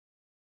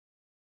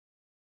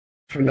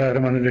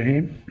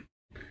Bismillahirrahmanirrahim.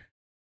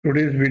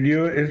 Today's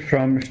video is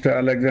from Mr.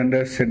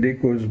 Alexander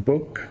Sadiku's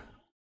book.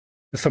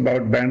 It's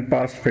about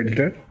bandpass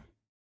filter.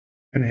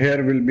 And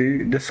here we'll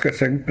be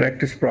discussing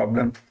practice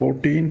problem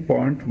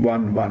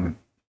 14.11.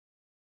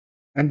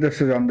 And this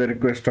is on the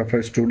request of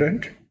a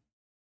student.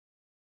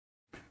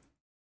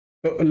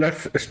 So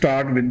let's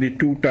start with the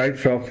two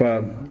types of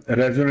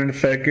resonant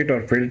circuit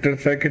or filter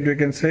circuit, we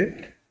can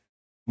say.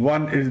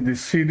 One is the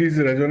series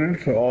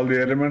resonance, so all the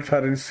elements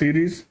are in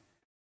series.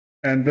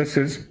 And this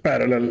is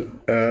parallel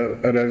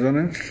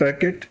resonance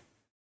circuit,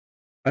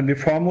 and the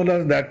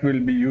formulas that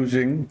we'll be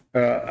using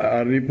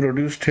are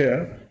reproduced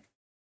here.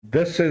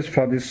 This is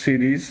for the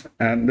series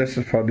and this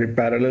is for the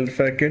parallel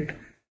circuit.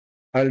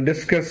 I'll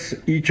discuss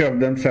each of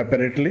them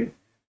separately,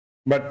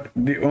 but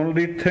the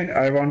only thing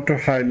I want to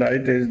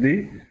highlight is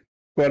the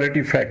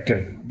quality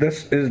factor.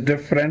 This is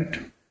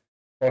different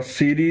for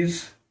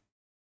series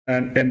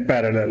and in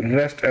parallel.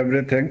 Rest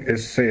everything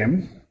is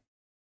same.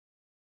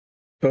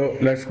 So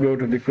let's go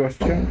to the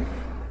question.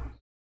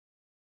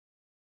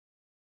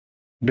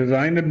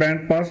 Design a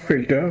bandpass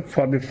filter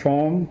for the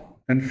form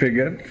and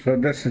figure. So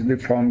this is the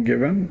form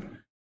given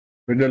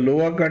with a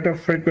lower cutoff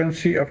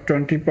frequency of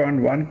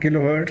 20.1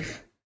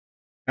 kilohertz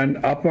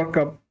and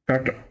upper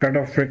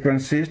cutoff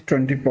frequency is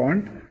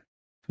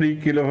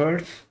 20.3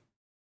 kilohertz.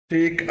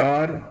 Take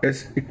R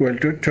is equal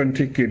to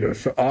 20 kilo.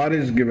 So R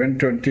is given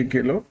 20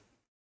 kilo,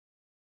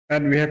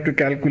 and we have to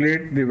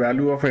calculate the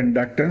value of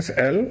inductance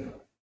L,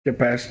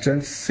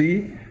 capacitance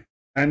C,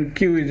 and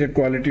Q is a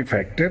quality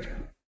factor.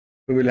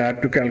 So we'll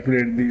have to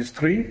calculate these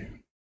three.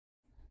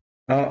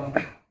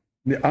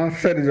 The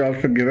answer is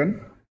also given,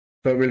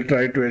 so we'll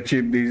try to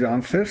achieve these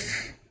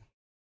answers.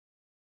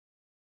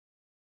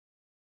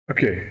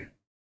 Okay,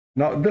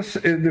 now this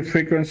is the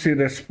frequency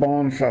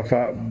response of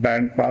a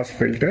bandpass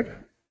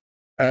filter,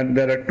 and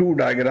there are two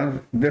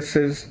diagrams. This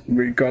is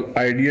we call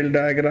ideal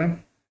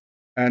diagram,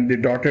 and the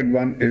dotted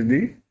one is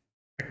the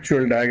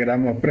actual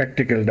diagram or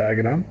practical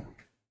diagram.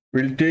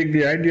 We'll take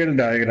the ideal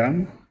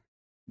diagram.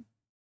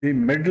 The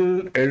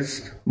middle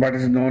is what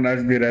is known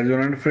as the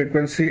resonant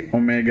frequency,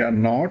 omega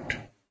naught.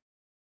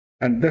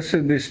 And this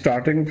is the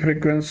starting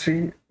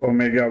frequency,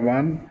 omega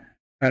 1.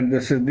 And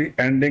this is the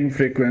ending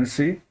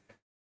frequency,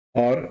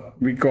 or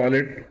we call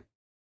it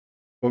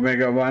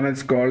omega 1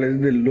 is called as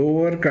the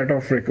lower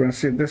cutoff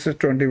frequency. This is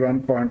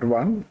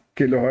 21.1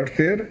 kilohertz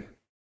here.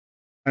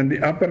 And the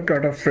upper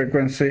cutoff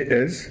frequency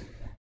is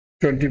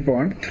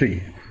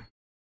 20.3.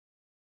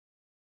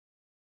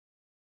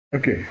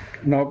 Okay,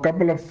 now a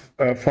couple of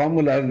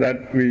formulas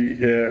that we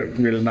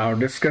will now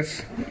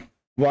discuss.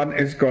 One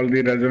is called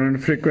the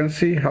resonant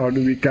frequency. How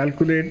do we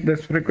calculate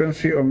this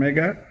frequency?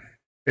 Omega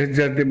is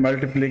just the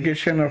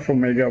multiplication of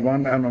omega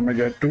 1 and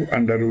omega 2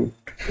 under root.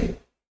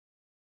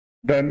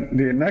 Then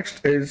the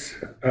next is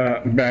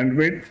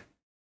bandwidth.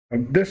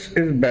 This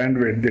is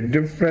bandwidth, the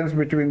difference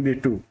between the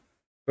two.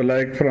 So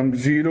like from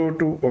 0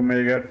 to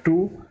omega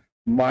 2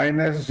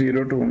 minus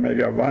 0 to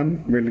omega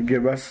 1 will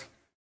give us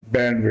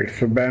bandwidth.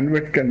 So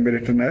bandwidth can be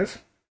written as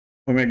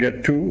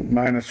omega 2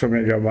 minus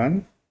omega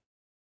 1,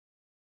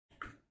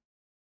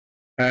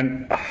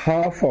 and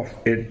half of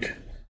it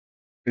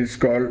is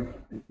called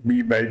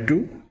B by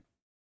 2.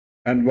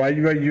 And why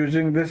you are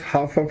using this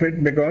half of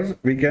it? Because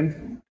we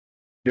can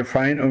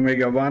define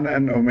omega 1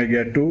 and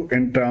omega 2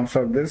 in terms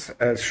of this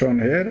as shown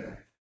here.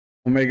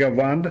 Omega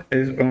 1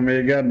 is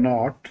omega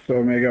naught, so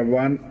omega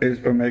 1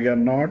 is omega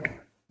naught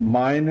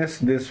minus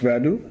this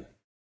value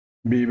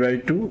B by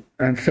 2,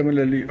 and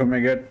similarly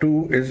omega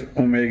 2 is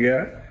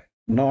omega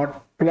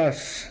naught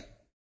plus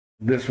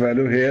this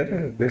value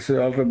here. This is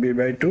also B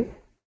by 2.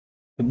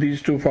 So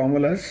these two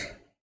formulas.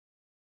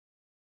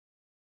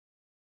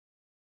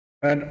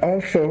 And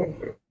also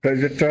there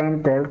is a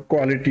term called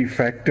quality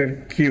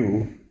factor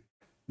Q.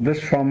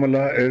 This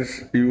formula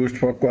is used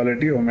for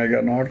quality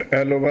omega naught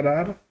L over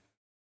R,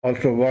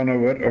 also 1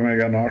 over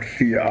omega naught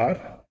CR.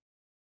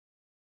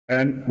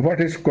 And what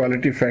is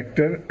quality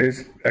factor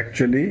is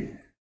actually,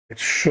 it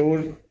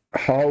shows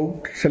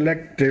how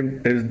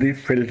selective is the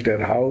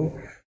filter, how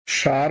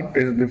sharp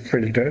is the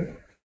filter.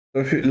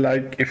 So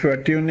if you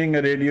are tuning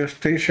a radio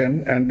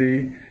station and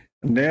the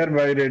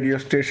nearby radio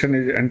station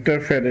is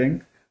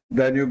interfering,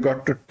 then you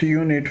got to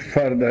tune it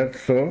further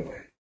so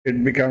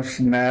it becomes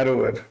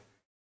narrower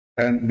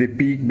and the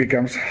peak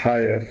becomes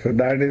higher. So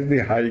that is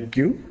the high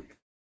Q.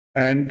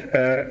 And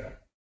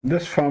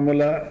this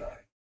formula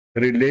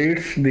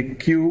relates the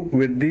Q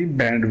with the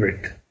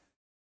bandwidth.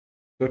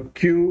 So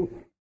Q,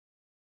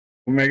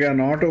 omega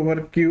naught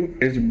over Q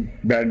is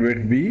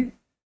bandwidth B,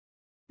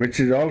 which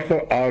is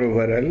also R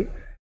over L.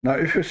 Now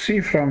if you see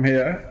from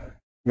here,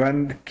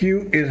 when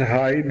Q is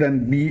high,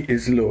 then B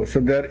is low. So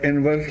they are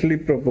inversely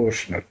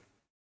proportional.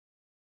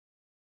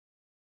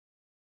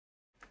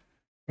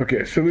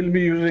 Okay, so we'll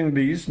be using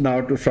these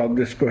now to solve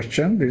this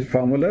question, these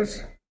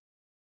formulas.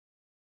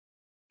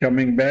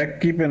 Coming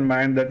back, keep in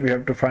mind that we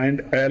have to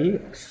find L,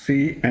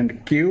 C,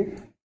 and Q.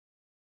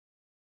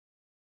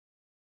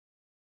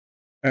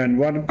 And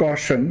one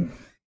caution,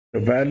 the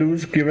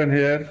values given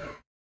here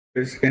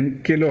is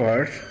in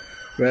kilohertz.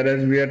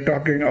 whereas we are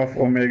talking of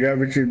omega,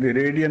 which is the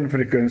radian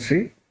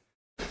frequency.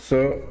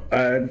 So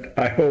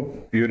I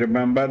hope you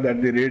remember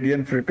that the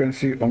radian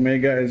frequency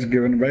omega is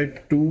given by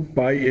 2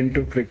 pi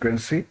into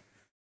frequency.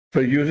 So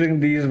using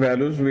these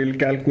values, we'll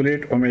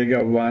calculate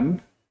omega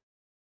 1,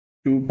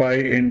 2 pi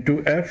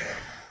into f,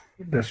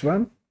 this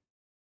one.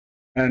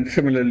 And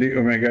similarly,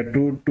 omega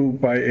 2, 2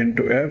 pi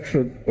into f.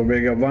 So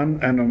omega 1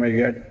 and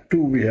omega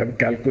 2 we have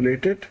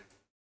calculated.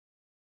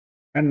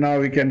 And now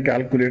we can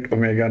calculate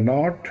omega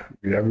naught.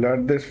 We have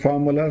learned this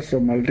formula, so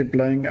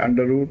multiplying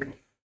under root.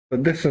 So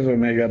this is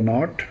omega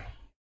naught.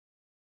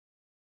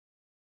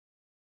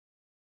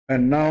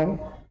 And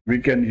now we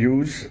can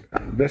use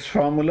this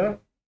formula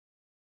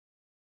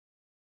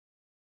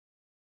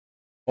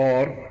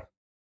or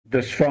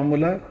this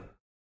formula.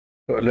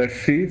 So let's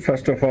see,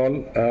 first of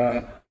all,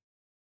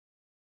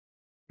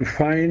 to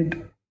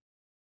find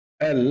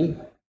L,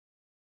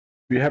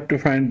 we have to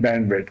find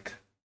bandwidth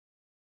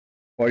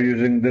for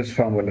using this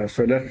formula.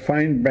 So let's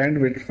find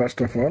bandwidth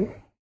first of all.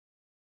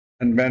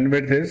 And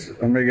bandwidth is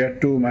omega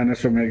 2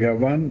 minus omega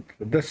 1.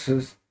 So this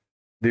is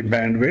the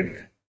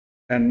bandwidth.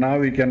 And now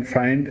we can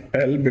find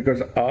L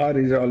because R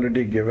is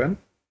already given.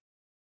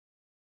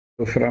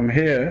 So from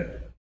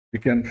here, we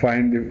can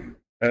find the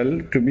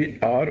L to be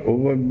R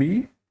over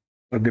B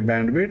for the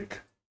bandwidth.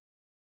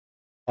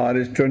 R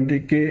is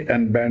 20K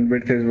and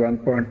bandwidth is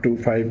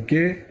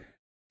 1.25K.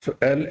 So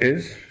L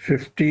is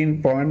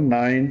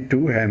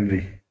 15.92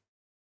 Henry.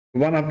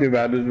 One of the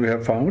values we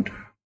have found.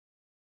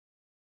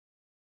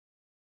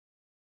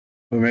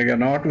 Omega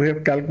naught we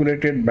have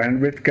calculated,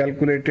 bandwidth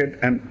calculated,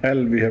 and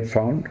L we have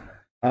found.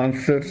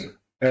 Answer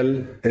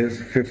L is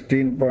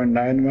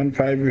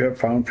 15.915. We have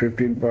found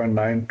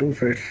 15.92,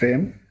 so it's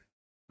same,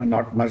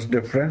 not much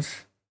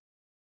difference.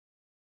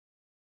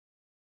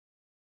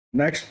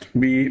 Next,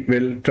 we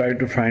will try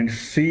to find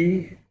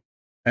C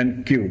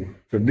and Q.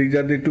 So these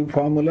are the two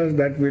formulas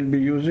that we'll be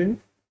using.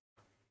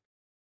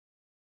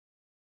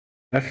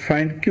 Let's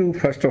find Q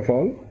first of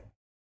all.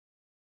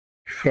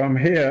 From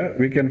here,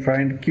 we can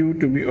find Q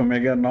to be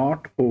omega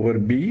naught over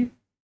B.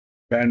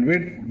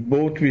 Bandwidth,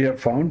 both we have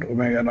found,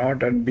 omega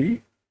naught and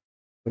B.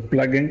 So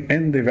plugging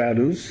in the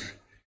values,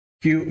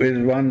 Q is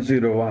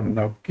 101.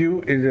 Now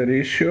Q is a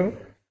ratio.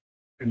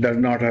 It does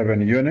not have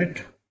any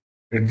unit.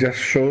 It just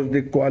shows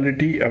the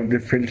quality of the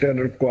filter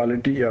or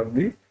quality of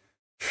the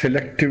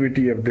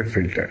selectivity of the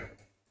filter.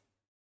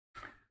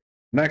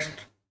 Next,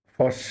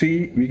 for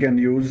C, we can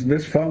use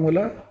this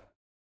formula.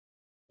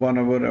 1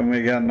 over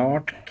omega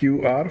naught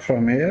QR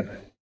from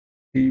here.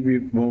 C we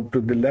move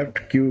to the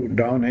left, Q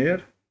down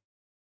here.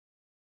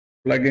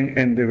 Plugging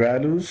in the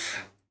values,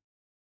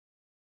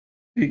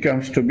 C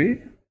comes to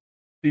be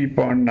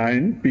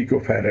 3.9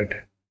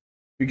 picofarad.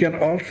 We can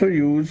also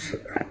use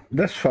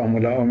this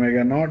formula,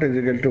 omega naught is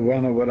equal to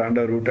 1 over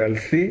under root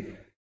LC.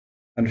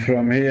 And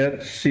from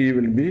here, C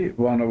will be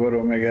 1 over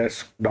omega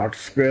naught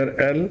square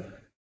L.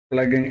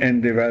 Plugging in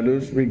the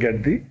values, we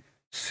get the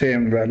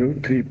same value,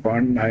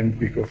 3.9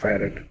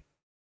 picofarad.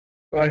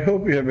 So I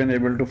hope you have been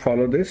able to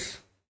follow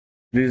this.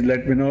 Please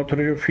let me know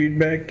through your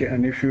feedback,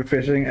 and if you're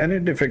facing any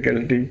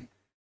difficulty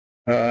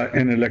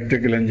in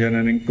electrical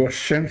engineering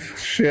questions,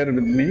 share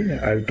with me.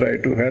 I'll try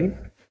to help.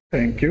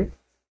 Thank you.